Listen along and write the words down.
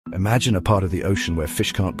Imagine a part of the ocean where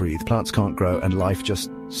fish can't breathe, plants can't grow, and life just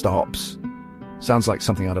stops. Sounds like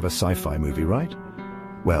something out of a sci-fi movie, right?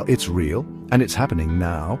 Well, it's real, and it's happening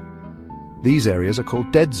now. These areas are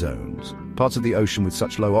called dead zones, parts of the ocean with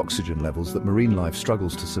such low oxygen levels that marine life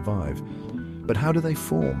struggles to survive. But how do they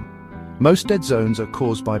form? Most dead zones are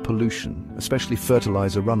caused by pollution, especially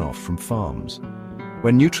fertilizer runoff from farms.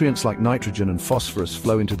 When nutrients like nitrogen and phosphorus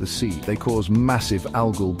flow into the sea, they cause massive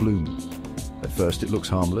algal blooms. At first it looks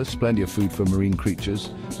harmless, plenty of food for marine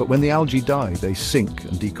creatures, but when the algae die, they sink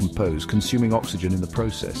and decompose, consuming oxygen in the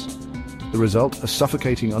process. The result, a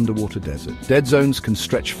suffocating underwater desert. Dead zones can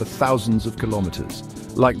stretch for thousands of kilometers,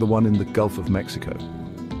 like the one in the Gulf of Mexico.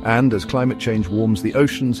 And as climate change warms the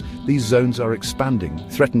oceans, these zones are expanding,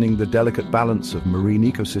 threatening the delicate balance of marine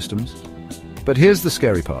ecosystems. But here's the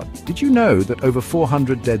scary part. Did you know that over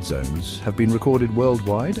 400 dead zones have been recorded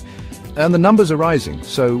worldwide? And the numbers are rising,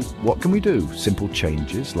 so what can we do? Simple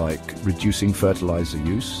changes like reducing fertilizer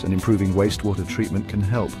use and improving wastewater treatment can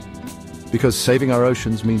help. Because saving our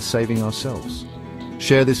oceans means saving ourselves.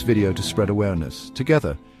 Share this video to spread awareness.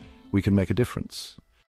 Together, we can make a difference.